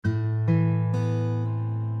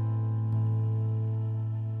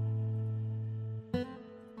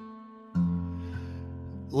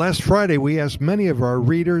Last Friday, we asked many of our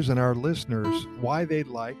readers and our listeners why they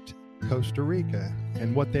liked Costa Rica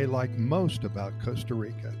and what they like most about Costa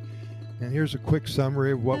Rica. And here's a quick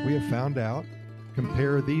summary of what we have found out.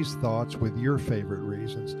 Compare these thoughts with your favorite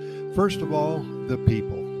reasons. First of all, the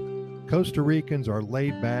people. Costa Ricans are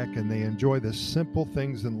laid back and they enjoy the simple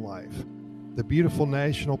things in life. The beautiful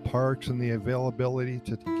national parks and the availability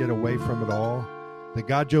to get away from it all. The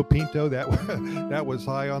Gallo Pinto, that was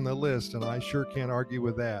high on the list, and I sure can't argue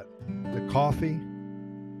with that. The coffee,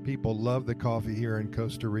 people love the coffee here in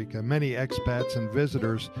Costa Rica. Many expats and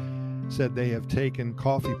visitors said they have taken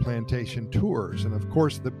coffee plantation tours. And of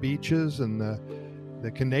course, the beaches and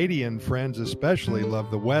the Canadian friends especially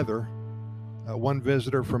love the weather. One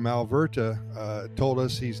visitor from Alberta told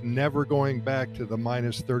us he's never going back to the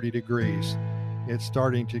minus 30 degrees. It's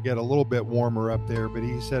starting to get a little bit warmer up there, but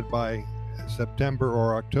he said by September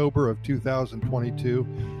or October of 2022,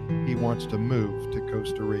 he wants to move to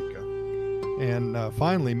Costa Rica. And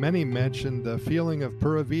finally, many mentioned the feeling of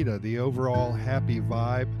Pura Vida, the overall happy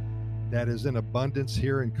vibe that is in abundance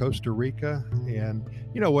here in Costa Rica. And,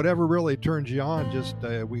 whatever really turns you on, just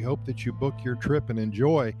we hope that you book your trip and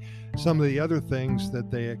enjoy. Some of the other things that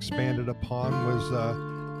they expanded upon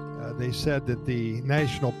was they said that the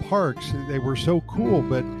national parks, they were so cool,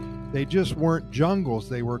 but they just weren't jungles.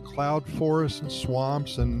 They were cloud forests and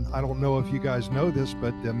swamps. And I don't know if you guys know this,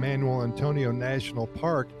 but the Manuel Antonio National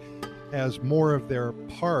Park has more of their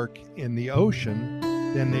park in the ocean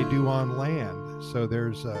than they do on land. So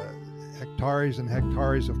there's hectares and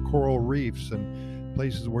hectares of coral reefs and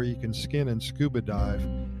places where you can skin and scuba dive.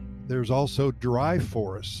 There's also dry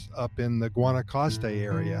forests up in the Guanacaste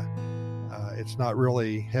area. It's not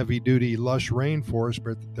really heavy-duty, lush rainforest,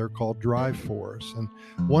 but they're called dry forests. And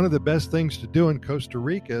one of the best things to do in Costa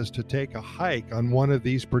Rica is to take a hike on one of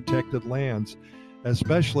these protected lands,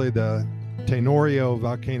 especially the Tenorio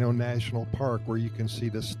Volcano National Park, where you can see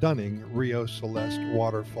the stunning Rio Celeste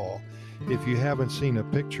waterfall. If you haven't seen a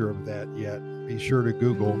picture of that yet, be sure to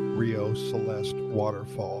Google Rio Celeste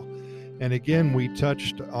waterfall. And again, we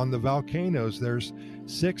touched on the volcanoes. There's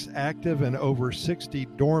 6 active and over 60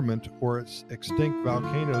 dormant or extinct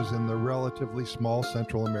volcanoes in the relatively small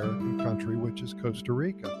Central American country, which is Costa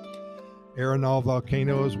Rica. Arenal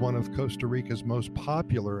volcano is one of Costa Rica's most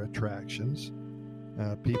popular attractions.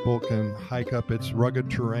 People can hike up its rugged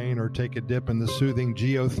terrain or take a dip in the soothing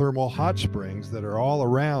geothermal hot springs that are all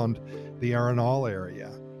around the Arenal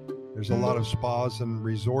area. There's a lot of spas and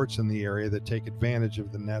resorts in the area that take advantage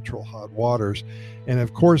of the natural hot waters. And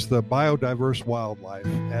of course, the biodiverse wildlife.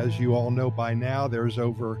 As you all know by now, there's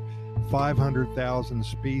over 500,000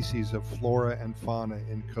 species of flora and fauna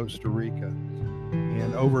in Costa Rica.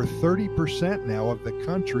 And over 30% now of the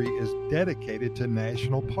country is dedicated to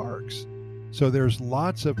national parks. So there's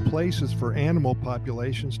lots of places for animal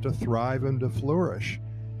populations to thrive and to flourish.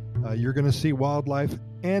 You're going to see wildlife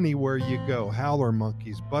anywhere you go. Howler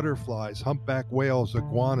monkeys, butterflies, humpback whales,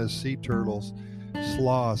 iguanas, sea turtles,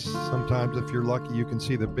 sloths. Sometimes, if you're lucky, you can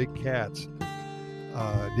see the big cats.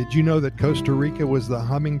 Did you know that Costa Rica was the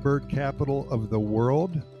hummingbird capital of the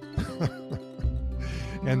world?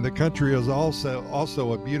 And the country is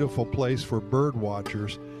also a beautiful place for bird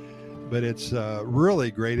watchers. But it's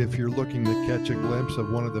really great if you're looking to catch a glimpse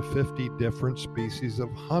of one of the 50 different species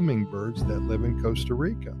of hummingbirds that live in Costa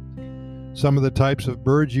Rica. Some of the types of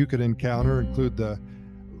birds you could encounter include the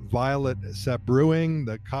violet sapruing,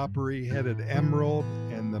 the coppery-headed emerald,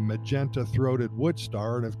 and the magenta-throated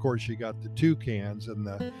woodstar. And of course, you got the toucans and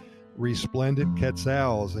the resplendent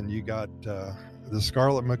quetzals, and you got the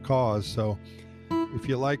scarlet macaws. So if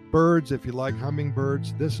you like birds, if you like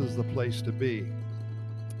hummingbirds, this is the place to be.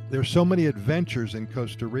 There's so many adventures in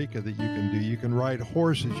Costa Rica that you can do. You can ride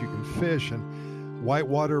horses, you can fish, and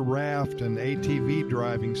whitewater raft and ATV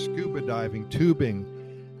driving, scuba diving, tubing,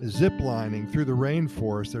 zip lining through the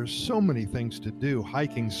rainforest. There's so many things to do: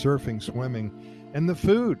 hiking, surfing, swimming, and the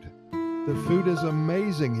food. The food is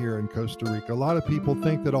amazing here in Costa Rica. A lot of people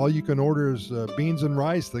think that all you can order is beans and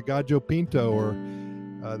rice, the Gallo Pinto, or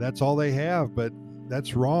that's all they have, but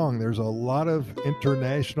that's wrong. There's a lot of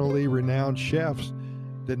internationally renowned chefs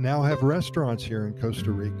that now have restaurants here in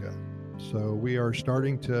Costa Rica. So we are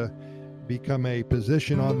starting to become a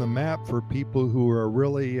position on the map for people who are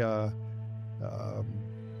really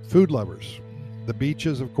food lovers. The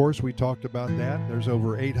beaches, of course, we talked about that. There's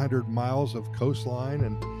over 800 miles of coastline,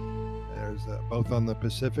 and there's both on the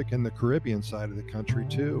Pacific and the Caribbean side of the country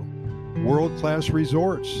too. World-class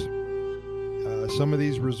resorts. Some of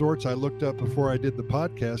these resorts I looked up before I did the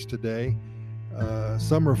podcast today.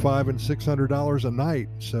 Some are $500 and $600 a night.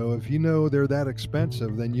 So if you know they're that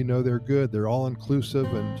expensive, then you know they're good. They're all inclusive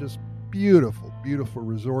and just beautiful, beautiful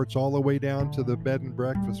resorts, all the way down to the bed and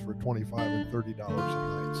breakfast for $25 and $30 a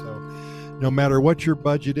night. So no matter what your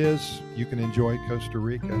budget is, you can enjoy Costa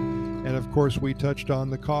Rica. And of course, we touched on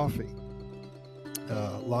the coffee.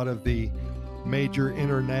 A lot of the major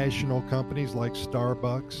international companies like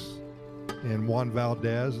Starbucks and Juan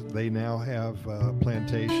Valdez, they now have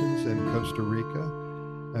plantations in Costa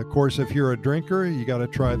Rica. Of course, if you're a drinker, you got to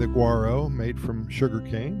try the guaro made from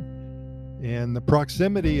sugarcane. And the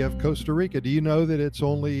proximity of Costa Rica, do you know that it's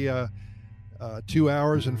only 2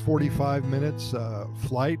 hours and 45 minutes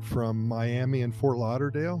flight from Miami and Fort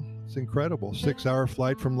Lauderdale? It's incredible. 6-hour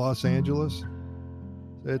flight from Los Angeles.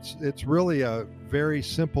 It's really a very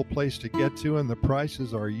simple place to get to, and the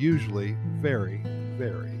prices are usually very,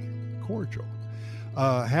 very cordial.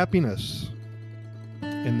 Happiness.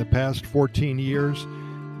 In the past 14 years,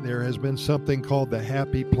 there has been something called the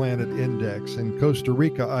Happy Planet Index, and Costa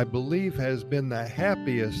Rica, I believe, has been the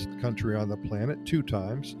happiest country on the planet 2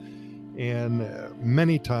 times, and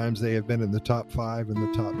many times they have been in the top 5 and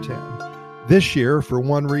the top 10. This year, for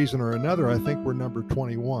one reason or another, I think we're number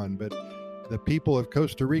 21, but the people of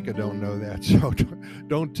Costa Rica don't know that, so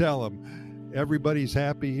don't tell them. Everybody's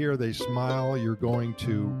happy here. They smile. You're going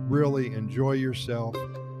to really enjoy yourself.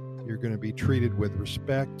 You're going to be treated with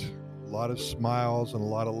respect, a lot of smiles and a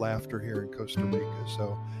lot of laughter here in Costa Rica.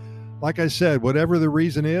 So, like I said, whatever the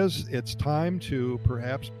reason is, it's time to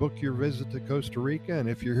perhaps book your visit to Costa Rica. And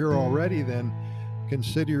if you're here already, then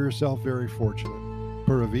consider yourself very fortunate.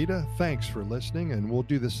 Pura Vida, thanks for listening, and we'll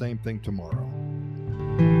do the same thing tomorrow.